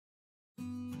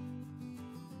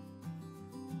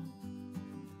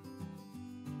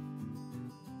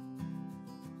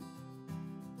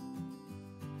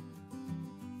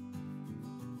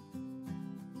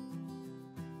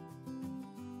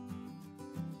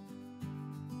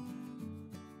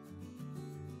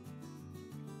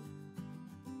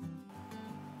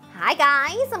Hi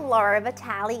guys, I'm Laura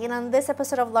Vitale, and on this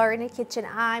episode of Laura in the Kitchen,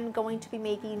 I'm going to be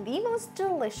making the most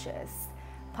delicious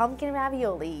pumpkin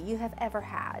ravioli you have ever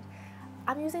had.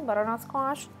 I'm using butternut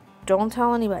squash, don't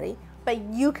tell anybody, but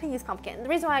you can use pumpkin. The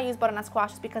reason why I use butternut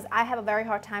squash is because I have a very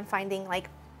hard time finding like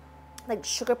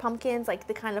sugar pumpkins, like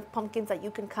the kind of pumpkins that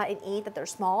you can cut and eat, that they're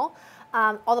small.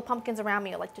 All the pumpkins around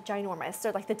me are like the ginormous.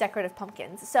 They're like the decorative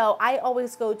pumpkins. So I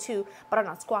always go to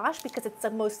butternut squash because it's the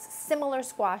most similar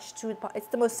squash to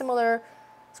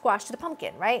the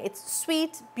pumpkin, right? It's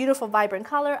sweet, beautiful, vibrant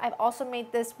color. I've also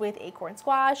made this with acorn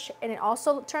squash and it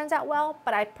also turns out well,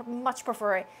 but I much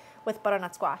prefer it with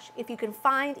butternut squash. If you can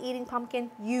find eating pumpkin,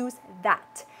 use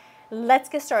that. Let's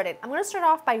get started. I'm going to start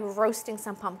off by roasting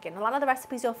some pumpkin. A lot of the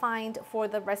recipes you'll find for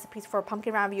the recipes for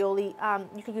pumpkin ravioli,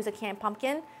 you can use a canned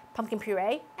pumpkin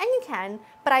puree, and you can,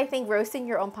 but I think roasting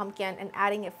your own pumpkin and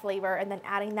adding it flavor and then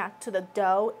adding that to the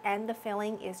dough and the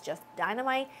filling is just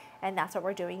dynamite, and that's what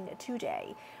we're doing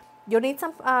today. You'll need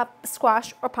some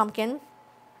squash or pumpkin.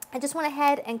 I just went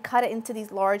ahead and cut it into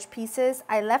these large pieces.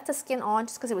 I left the skin on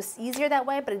just because it was easier that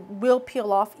way, but it will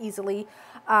peel off easily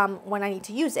when I need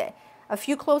to use it. A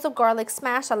few cloves of garlic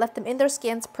smashed. I left them in their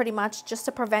skins pretty much just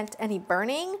to prevent any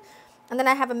burning. And then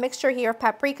I have a mixture here of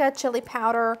paprika, chili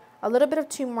powder, a little bit of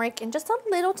turmeric, and just a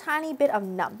little tiny bit of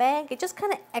nutmeg. It just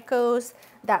kind of echoes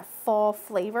that fall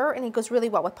flavor, and it goes really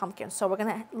well with pumpkin. So we're going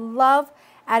to love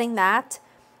adding that.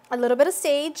 A little bit of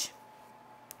sage.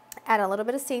 Add a little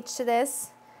bit of sage to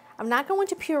this. I'm not going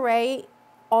to puree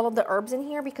all of the herbs in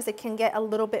here because it can get a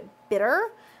little bit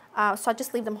bitter. So I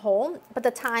just leave them whole, but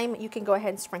the thyme, you can go ahead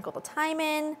and sprinkle the thyme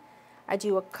in. I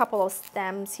do a couple of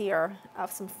stems here of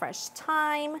some fresh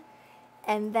thyme,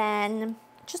 and then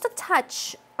just a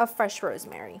touch of fresh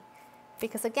rosemary,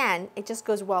 because again, it just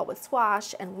goes well with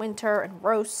squash and winter and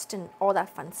roast and all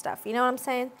that fun stuff. You know what I'm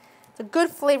saying? It's a good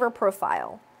flavor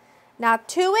profile. Now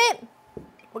to it,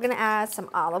 we're gonna add some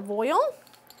olive oil.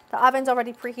 The oven's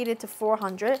already preheated to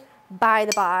 400 by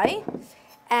the by,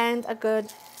 and a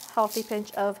good healthy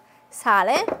pinch of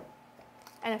sale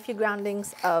and a few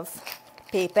groundings of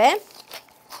pepe,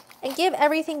 and give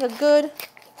everything a good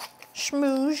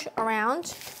schmooze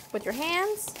around with your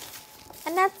hands.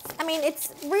 And that's, I mean,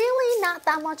 it's really not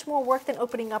that much more work than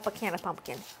opening up a can of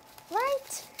pumpkin,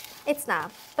 right? It's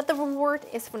not, but the reward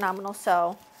is phenomenal,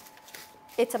 so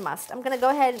it's a must. I'm gonna go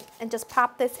ahead and just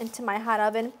pop this into my hot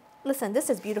oven. Listen, this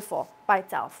is beautiful by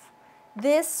itself.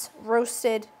 This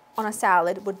roasted on a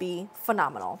salad would be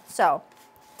phenomenal. So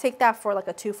take that for like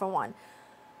a 2-for-1.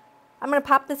 I'm going to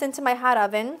pop this into my hot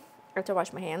oven. I have to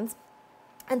wash my hands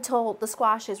until the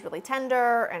squash is really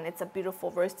tender and it's a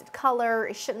beautiful roasted color.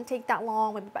 It shouldn't take that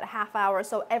long, maybe about a half hour.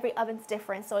 So every oven's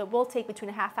different. So it will take between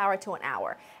a half hour to an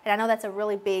hour. And I know that's a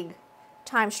really big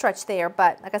time stretch there,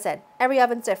 but like I said, every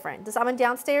oven's different. This oven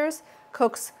downstairs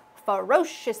cooks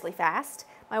ferociously fast.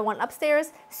 My one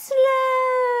upstairs,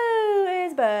 slow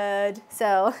as bud.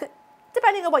 So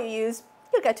depending on what you use,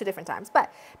 you'll get 2 different times.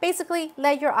 But basically,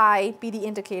 let your eye be the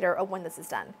indicator of when this is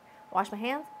done. Wash my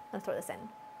hands, I'm gonna throw this in.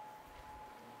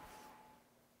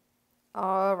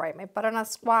 All right, my butternut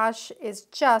squash is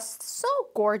just so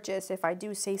gorgeous, if I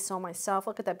do say so myself.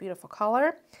 Look at that beautiful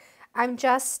color. I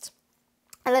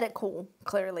let it cool,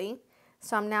 clearly.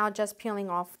 So I'm now just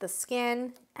peeling off the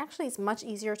skin. Actually, it's much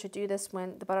easier to do this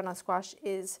when the butternut squash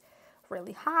is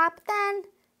really hot, but then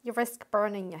you risk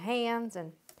burning your hands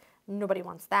and nobody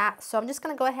wants that. So I'm just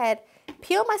gonna go ahead,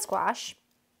 peel my squash,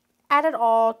 add it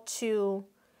all to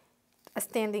a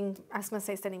standing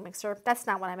mixer. That's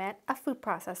not what I meant, a food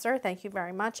processor. Thank you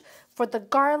very much. For the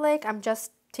garlic, I'm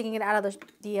just taking it out of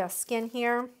the skin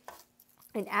here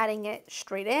and adding it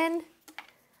straight in.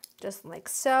 Just like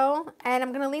so. And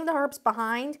I'm going to leave the herbs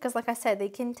behind because like I said, they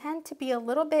can tend to be a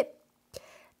little bit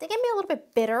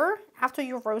bitter after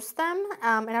you roast them.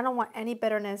 And I don't want any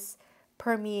bitterness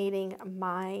permeating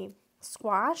my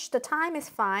squash. The thyme is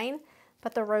fine,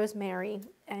 but the rosemary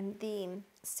and the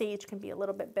sage can be a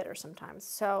little bit bitter sometimes.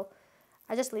 So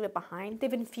I just leave it behind.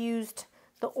 They've infused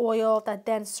the oil that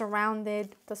then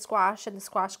surrounded the squash and the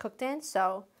squash cooked in.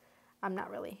 So I'm not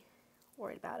really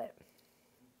worried about it.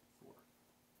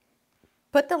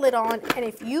 Put the lid on, and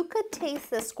if you could taste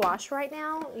the squash right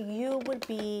now, you would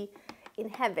be in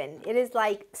heaven. It is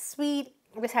like sweet,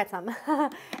 I just had some,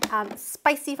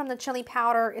 spicy from the chili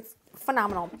powder. It's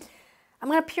phenomenal. I'm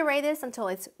gonna puree this until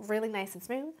it's really nice and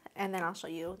smooth, and then I'll show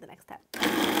you the next step.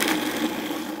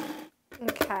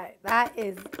 Okay, that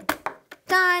is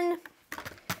done.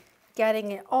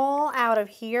 Getting it all out of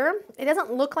here. It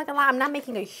doesn't look like a lot. I'm not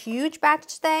making a huge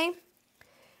batch today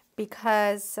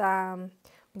because,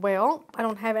 well, I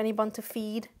don't have anyone to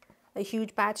feed a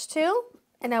huge batch to,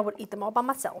 and I would eat them all by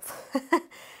myself.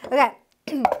 Okay,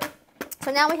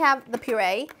 so now we have the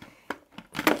puree.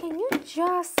 Can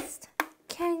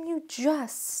you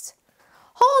just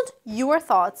hold your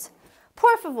thoughts?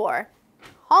 Por favor.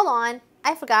 Hold on,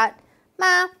 I forgot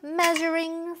my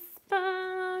measuring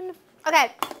spoon.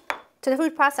 Okay, to the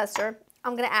food processor,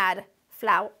 I'm gonna add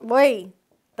flour. Wait,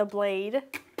 the blade.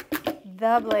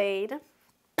 Then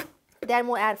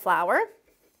we'll add flour.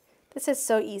 This is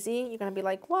so easy. You're gonna be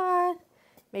like, what?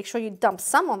 Make sure you dump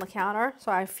some on the counter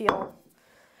so I feel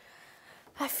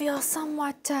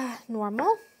somewhat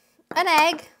normal. An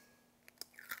egg.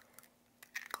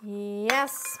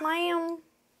 Yes, ma'am.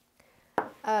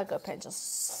 A good pinch of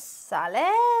salt.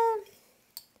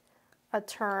 A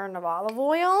turn of olive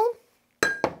oil.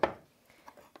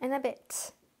 And a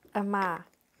bit of my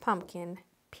pumpkin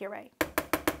puree.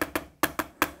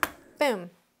 Boom.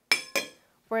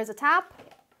 Where's the top?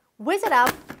 Whiz it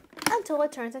up until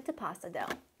it turns into pasta dough.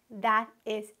 That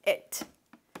is it.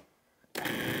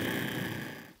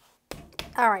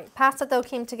 All right, pasta dough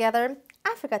came together.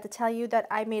 I forgot to tell you that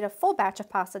I made a full batch of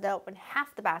pasta dough and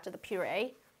half the batch of the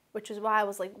puree, which is why I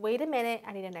was like, wait a minute,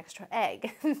 I need an extra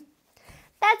egg.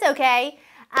 That's okay.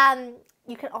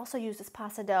 You can also use this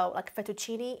pasta dough like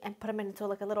fettuccine and put them into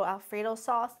like a little Alfredo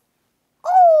sauce.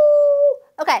 Oh!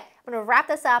 Okay, I'm gonna wrap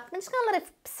this up. I'm just gonna let it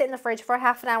sit in the fridge for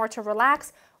half an hour to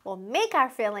relax. We'll make our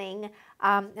filling,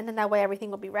 and then that way everything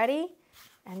will be ready.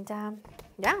 And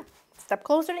yeah, step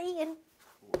closer to eating.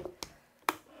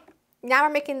 Now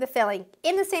we're making the filling.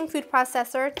 In the same food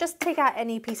processor, just take out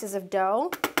any pieces of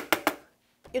dough.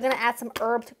 You're gonna add some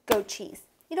herbed goat cheese.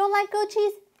 You don't like goat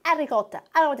cheese? Add ricotta.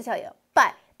 I don't know what to tell you.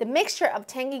 But the mixture of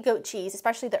tangy goat cheese,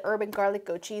 especially the herb and garlic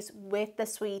goat cheese with the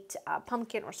sweet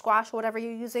pumpkin or squash or whatever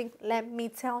you're using, let me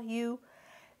tell you,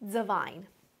 divine.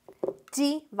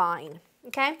 Divine.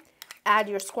 Okay? Add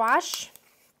your squash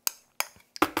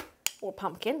or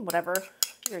pumpkin, whatever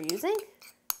you're using.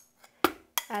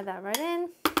 Add that right in.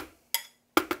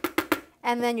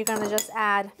 And then you're gonna just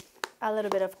add a little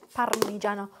bit of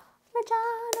Parmigiano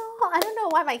Reggiano. I don't know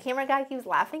why my camera guy keeps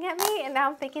laughing at me, and now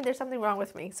I'm thinking there's something wrong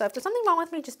with me. So if there's something wrong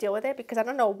with me, just deal with it, because I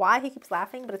don't know why he keeps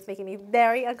laughing, but it's making me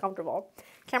very uncomfortable.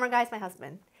 Camera guy's my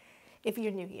husband, if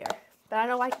you're new here. But I don't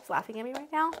know why he keeps laughing at me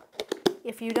right now.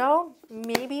 If you know,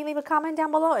 maybe leave a comment down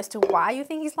below as to why you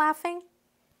think he's laughing.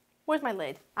 Where's my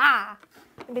lid? Ah,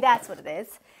 maybe that's what it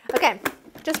is. Okay,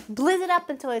 just blizz it up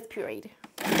until it's pureed.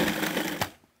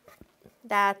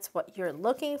 That's what you're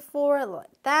looking for, like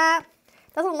that.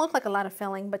 Doesn't look like a lot of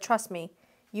filling, but trust me,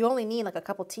 you only need like a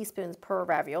couple teaspoons per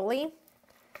ravioli.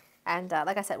 And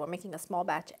like I said, we're making a small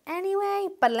batch anyway,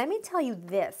 but let me tell you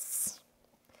this.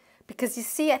 Because you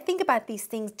see, I think about these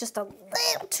things just a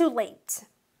little too late.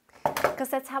 Because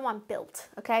that's how I'm built,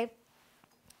 okay?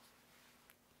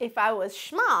 If I was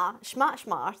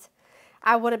smart,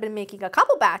 I would have been making a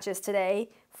couple batches today,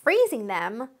 freezing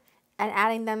them, and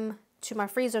adding them to my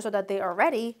freezer so that they are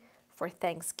ready for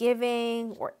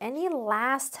Thanksgiving or any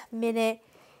last minute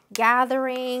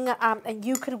gathering. And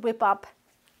you could whip up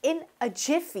in a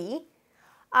jiffy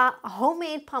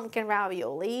homemade pumpkin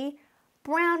ravioli,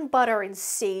 brown butter and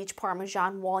sage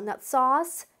Parmesan walnut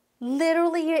sauce,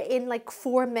 literally in like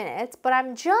 4 minutes. But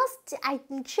I'm just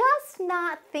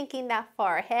not thinking that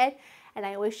far ahead, and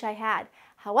I wish I had.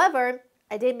 However,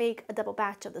 I did make a double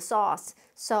batch of the sauce,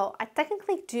 so I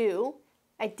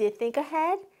did think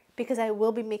ahead, because I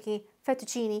will be making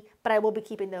fettuccine, but I will be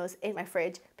keeping those in my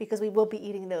fridge because we will be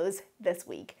eating those this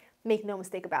week. Make no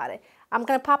mistake about it. I'm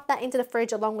gonna pop that into the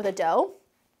fridge along with the dough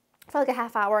for like a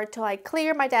half hour till I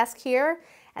clear my desk here,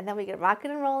 and then we get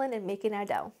rocking and rolling and making our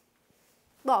dough.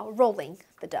 Well, rolling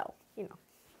the dough, you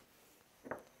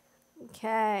know.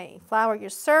 Okay, flour your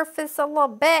surface a little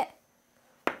bit.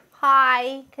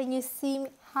 Hi, can you see me?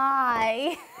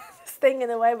 Hi. This thing in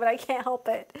the way, but I can't help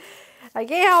it. I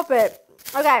can't help it.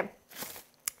 Okay,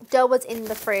 dough was in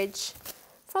the fridge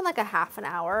for like a half an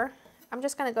hour. I'm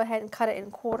just gonna go ahead and cut it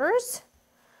in quarters.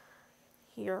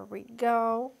 Here we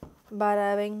go.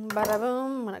 Bada bing, bada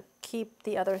boom. I'm gonna keep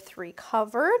the other 3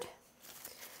 covered.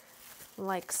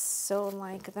 Like so,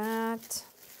 like that.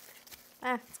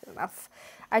 It's good enough.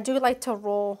 I do like to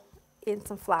roll in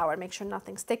some flour, make sure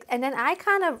nothing sticks. And then I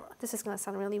kind of, this is gonna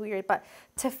sound really weird, but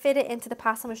to fit it into the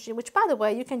pasta machine, which by the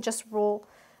way, you can just roll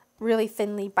really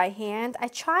thinly by hand. I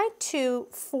try to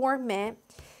form it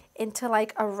into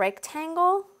like a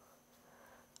rectangle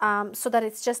so that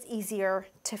it's just easier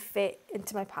to fit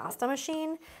into my pasta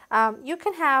machine. You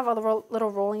can have a little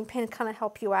rolling pin kind of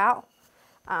help you out.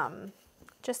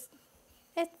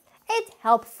 It's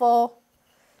helpful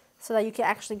so that you can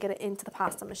actually get it into the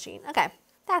pasta machine. Okay,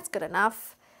 that's good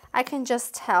enough. I can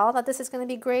just tell that this is going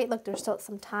to be great. Look, there's still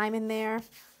some thyme in there.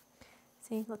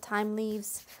 See, the thyme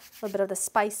leaves, a little bit of the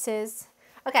spices.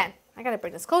 Okay, I got to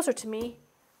bring this closer to me.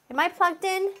 Am I plugged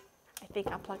in? I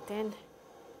think I'm plugged in.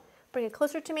 Bring it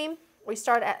closer to me. We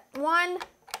start at 1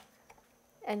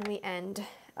 and we end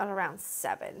at around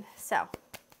 7. So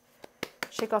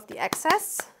shake off the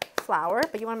excess flour,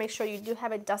 but you want to make sure you do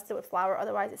have it dusted with flour,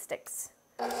 otherwise it sticks.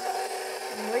 And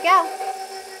here we go.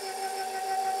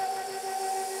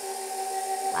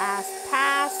 Last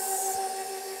pass.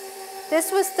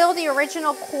 This was still the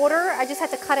original quarter. I just had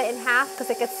to cut it in half because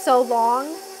it gets so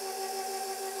long.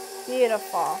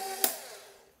 Beautiful.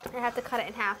 I have to cut it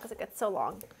in half because it gets so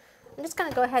long. I'm just going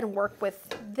to go ahead and work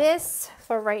with this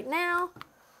for right now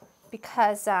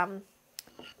because,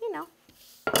 you know,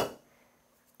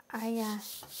 I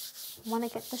want to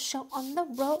get the show on the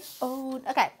road.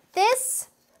 Okay, this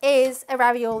is a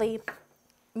ravioli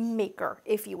maker,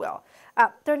 if you will.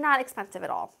 They're not expensive at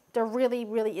all. They're really,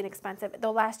 really inexpensive.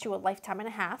 They'll last you a lifetime and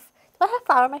a half. Do I have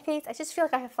flour on my face? I just feel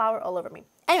like I have flour all over me.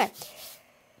 Anyway,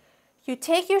 you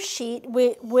take your sheet,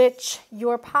 which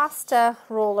your pasta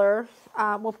roller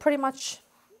will pretty much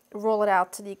roll it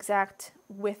out to the exact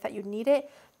width that you need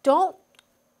it. Don't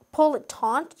pull it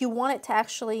taut. You want it to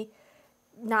actually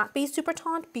not be super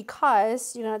taut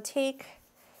because you're going to take,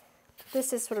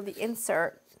 this is sort of the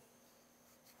insert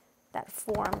that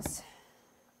forms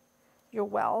your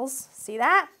wells. See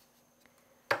that?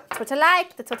 That's what I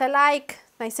like. That's what I like.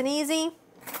 Nice and easy.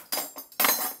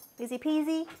 Easy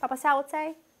peasy, Papa Sal would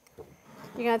say.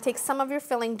 You're going to take some of your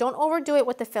filling. Don't overdo it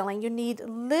with the filling. You need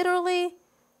literally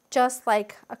just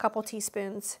like a couple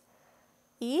teaspoons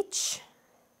each.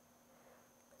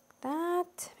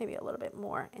 That, maybe a little bit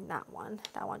more in that one.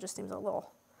 That one just seems a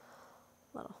little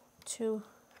too,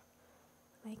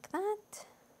 like that.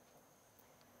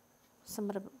 Some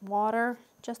bit of water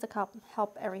just to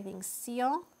help everything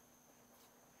seal.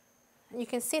 And you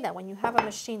can see that when you have a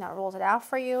machine that rolls it out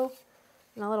for you,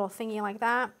 and a little thingy like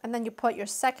that, and then you put your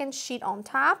second sheet on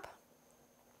top.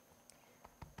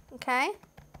 Okay,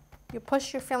 you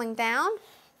push your filling down,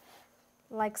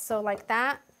 like so, like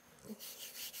that.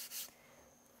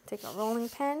 Take a rolling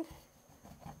pin,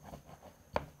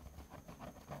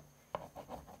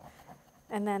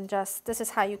 and then just, this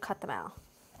is how you cut them out.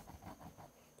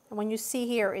 And when you see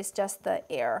here is just the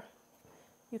air,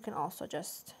 you can also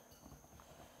just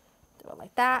do it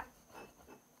like that,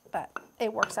 but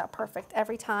it works out perfect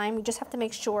every time. You just have to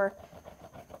make sure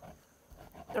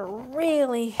they're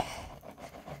really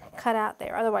cut out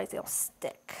there, otherwise they'll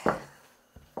stick.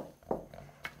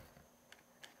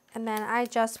 And then I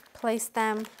just place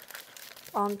them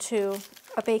onto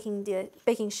a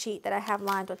baking sheet that I have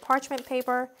lined with parchment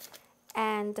paper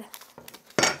and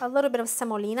a little bit of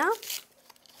semolina,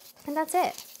 and that's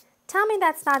it. Tell me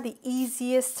that's not the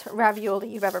easiest ravioli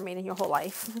you've ever made in your whole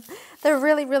life. They're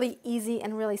really, really easy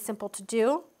and really simple to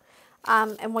do.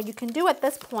 And what you can do at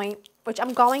this point, which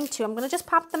I'm going to just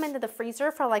pop them into the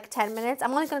freezer for like 10 minutes.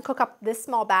 I'm only going to cook up this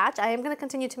small batch. I am going to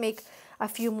continue to make a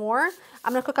few more.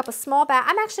 I'm going to cook up a small batch.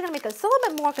 I'm actually going to make a little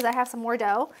bit more because I have some more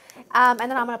dough. And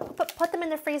then I'm going to put them in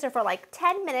the freezer for like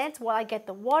 10 minutes while I get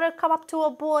the water come up to a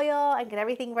boil and get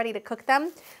everything ready to cook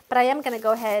them. But I am going to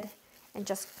go ahead and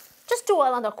just do it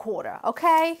on the quarter,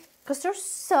 okay? Because they're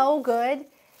so good.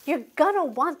 You're gonna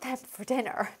want them for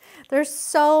dinner. They're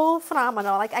so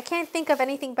phenomenal. Like, I can't think of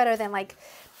anything better than like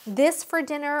this for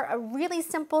dinner, a really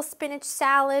simple spinach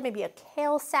salad, maybe a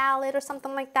kale salad or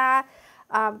something like that,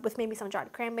 with maybe some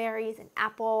dried cranberries and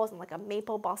apples and like a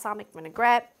maple balsamic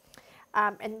vinaigrette.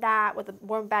 And that with a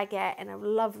warm baguette and a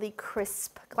lovely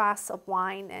crisp glass of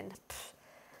wine. And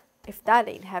if that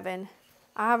ain't heaven,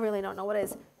 I really don't know what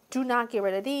is. Do not get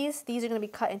rid of these. These are going to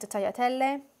be cut into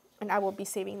tagliatelle, and I will be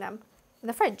saving them in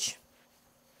the fridge.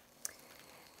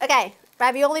 Okay,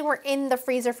 ravioli were in the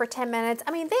freezer for 10 minutes.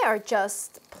 I mean, they are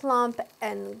just plump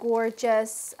and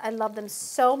gorgeous. I love them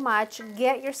so much.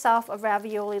 Get yourself a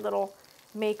ravioli little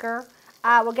maker.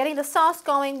 We're getting the sauce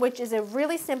going, which is a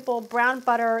really simple brown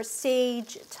butter,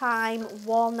 sage, thyme,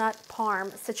 walnut,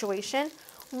 parm situation.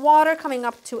 Water coming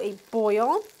up to a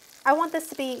boil. I want this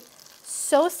to be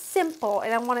so simple,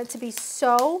 and I want it to be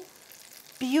so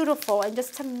beautiful and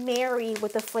just to marry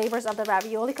with the flavors of the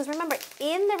ravioli. Because remember,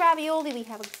 in the ravioli we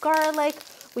have garlic,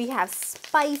 we have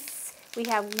spice, we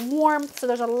have warmth, so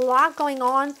there's a lot going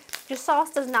on. Your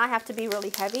sauce does not have to be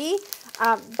really heavy,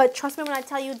 but trust me when I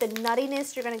tell you, the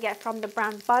nuttiness you're going to get from the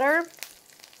brown butter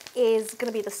is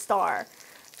going to be the star.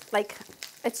 Like,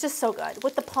 it's just so good.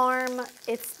 With the parm,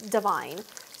 it's divine.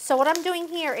 So what I'm doing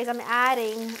here is I'm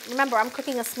adding, remember I'm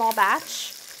cooking a small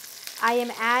batch. I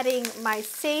am adding my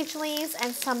sage leaves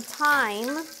and some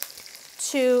thyme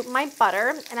to my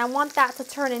butter, and I want that to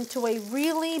turn into a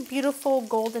really beautiful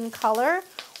golden color.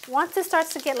 Once it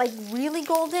starts to get like really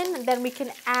golden, then we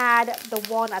can add the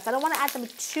walnuts. I don't want to add them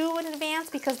too in advance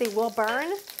because they will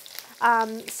burn.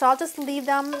 So I'll just leave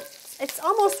them. It's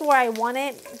almost where I want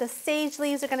it. The sage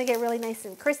leaves are going to get really nice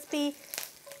and crispy.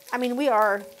 I mean, we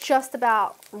are just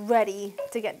about ready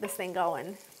to get this thing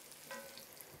going.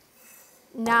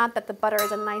 Now that the butter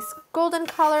is a nice golden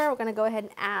color, we're going to go ahead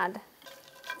and add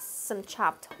some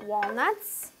chopped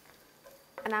walnuts.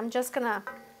 And I'm just going to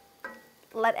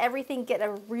let everything get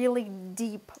a really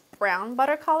deep brown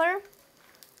butter color,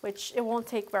 which it won't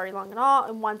take very long at all.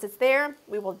 And once it's there,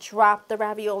 we will drop the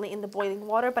ravioli in the boiling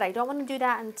water. But I don't want to do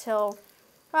that until,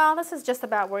 well, this is just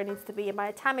about where it needs to be. And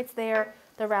by the time it's there,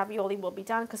 the ravioli will be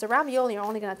done, because the ravioli are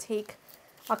only going to take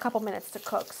a couple minutes to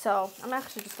cook. So I'm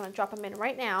actually just going to drop them in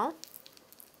right now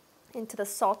into the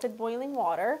salted boiling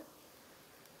water.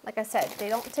 Like I said, they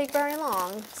don't take very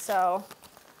long. So,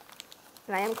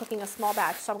 and I am cooking a small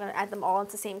batch, so I'm going to add them all at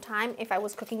the same time. If I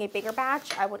was cooking a bigger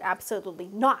batch, I would absolutely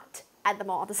not add them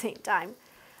all at the same time,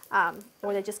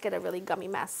 or they just get a really gummy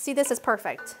mess. See, this is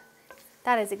perfect.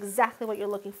 That is exactly what you're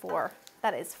looking for.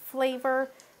 That is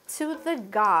flavor to the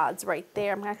gods right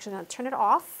there. I'm actually going to turn it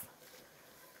off.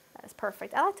 That is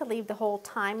perfect. I like to leave the whole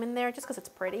thyme in there just because it's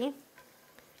pretty.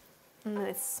 And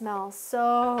it smells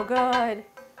so good.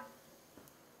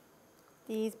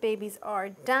 These babies are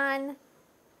done.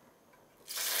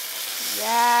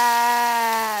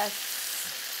 Yes.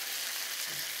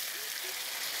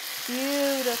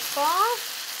 Beautiful.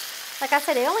 Like I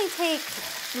said, they only take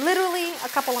literally a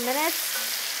couple of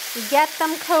minutes. You get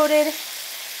them coated.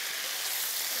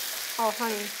 Oh,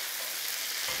 honey.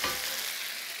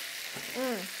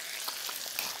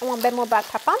 I want a bit more black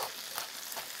pepper.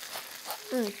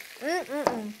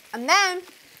 And then,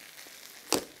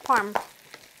 parm.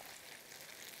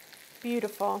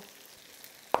 Beautiful.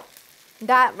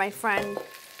 That, my friend,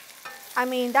 I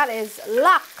mean, that is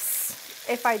luxe,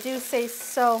 if I do say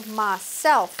so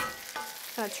myself.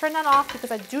 I'm going to turn that off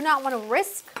because I do not want to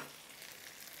risk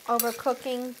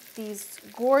overcooking these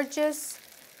gorgeous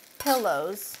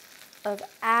pillows of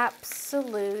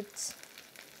absolute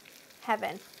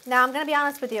heaven. Now, I'm going to be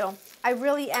honest with you. I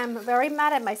really am very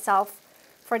mad at myself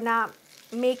for not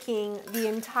making the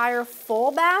entire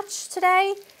full batch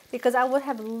today, because I would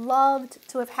have loved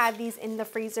to have had these in the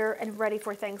freezer and ready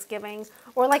for Thanksgiving,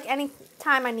 or like any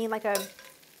time I need like a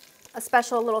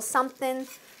special little something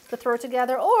to throw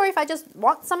together, or if I just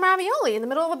want some ravioli in the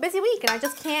middle of a busy week and I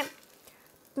just can't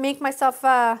make myself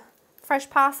fresh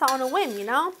pasta on a whim, you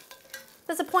know?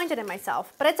 Disappointed in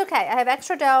myself, but it's okay. I have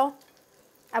extra dough.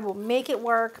 I will make it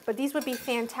work, but these would be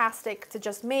fantastic to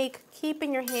just make, keep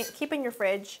in your hand, keep in your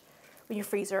fridge, or your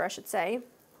freezer, I should say.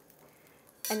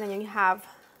 And then you have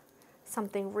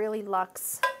something really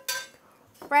luxe,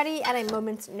 ready at a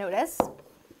moment's notice.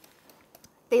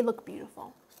 They look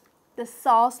beautiful. The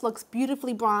sauce looks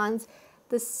beautifully bronzed.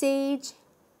 The sage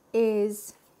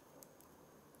is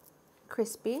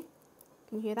crispy.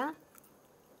 Can you hear that?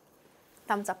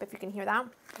 Thumbs up if you can hear that.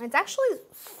 It's actually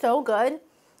so good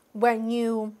when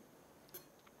you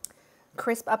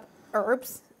crisp up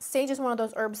herbs. Sage is one of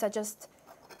those herbs that just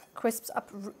crisps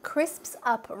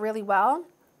up really well.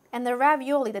 And the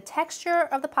ravioli, the texture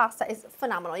of the pasta is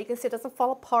phenomenal. You can see it doesn't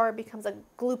fall apart, it becomes a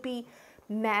gloopy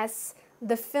mess.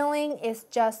 The filling is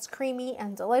just creamy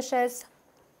and delicious.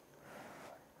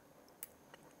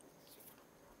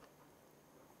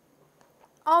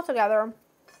 All together,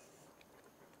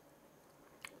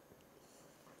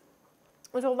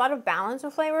 there's a lot of balance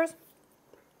of flavors.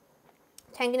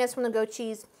 Tanginess from the goat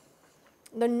cheese.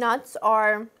 The nuts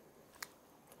are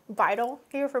vital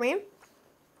here for me.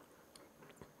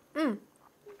 I'm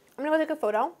gonna go take a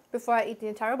photo before I eat the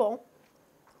entire bowl.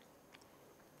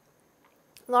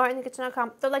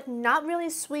 LauraInTheKitchen.com. They're like not really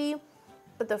sweet,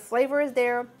 but the flavor is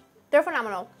there. They're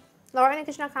phenomenal.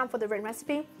 LauraInTheKitchen.com for the written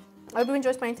recipe. I hope you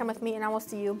enjoy spending time with me, and I will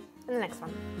see you in the next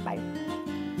one.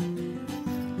 Bye.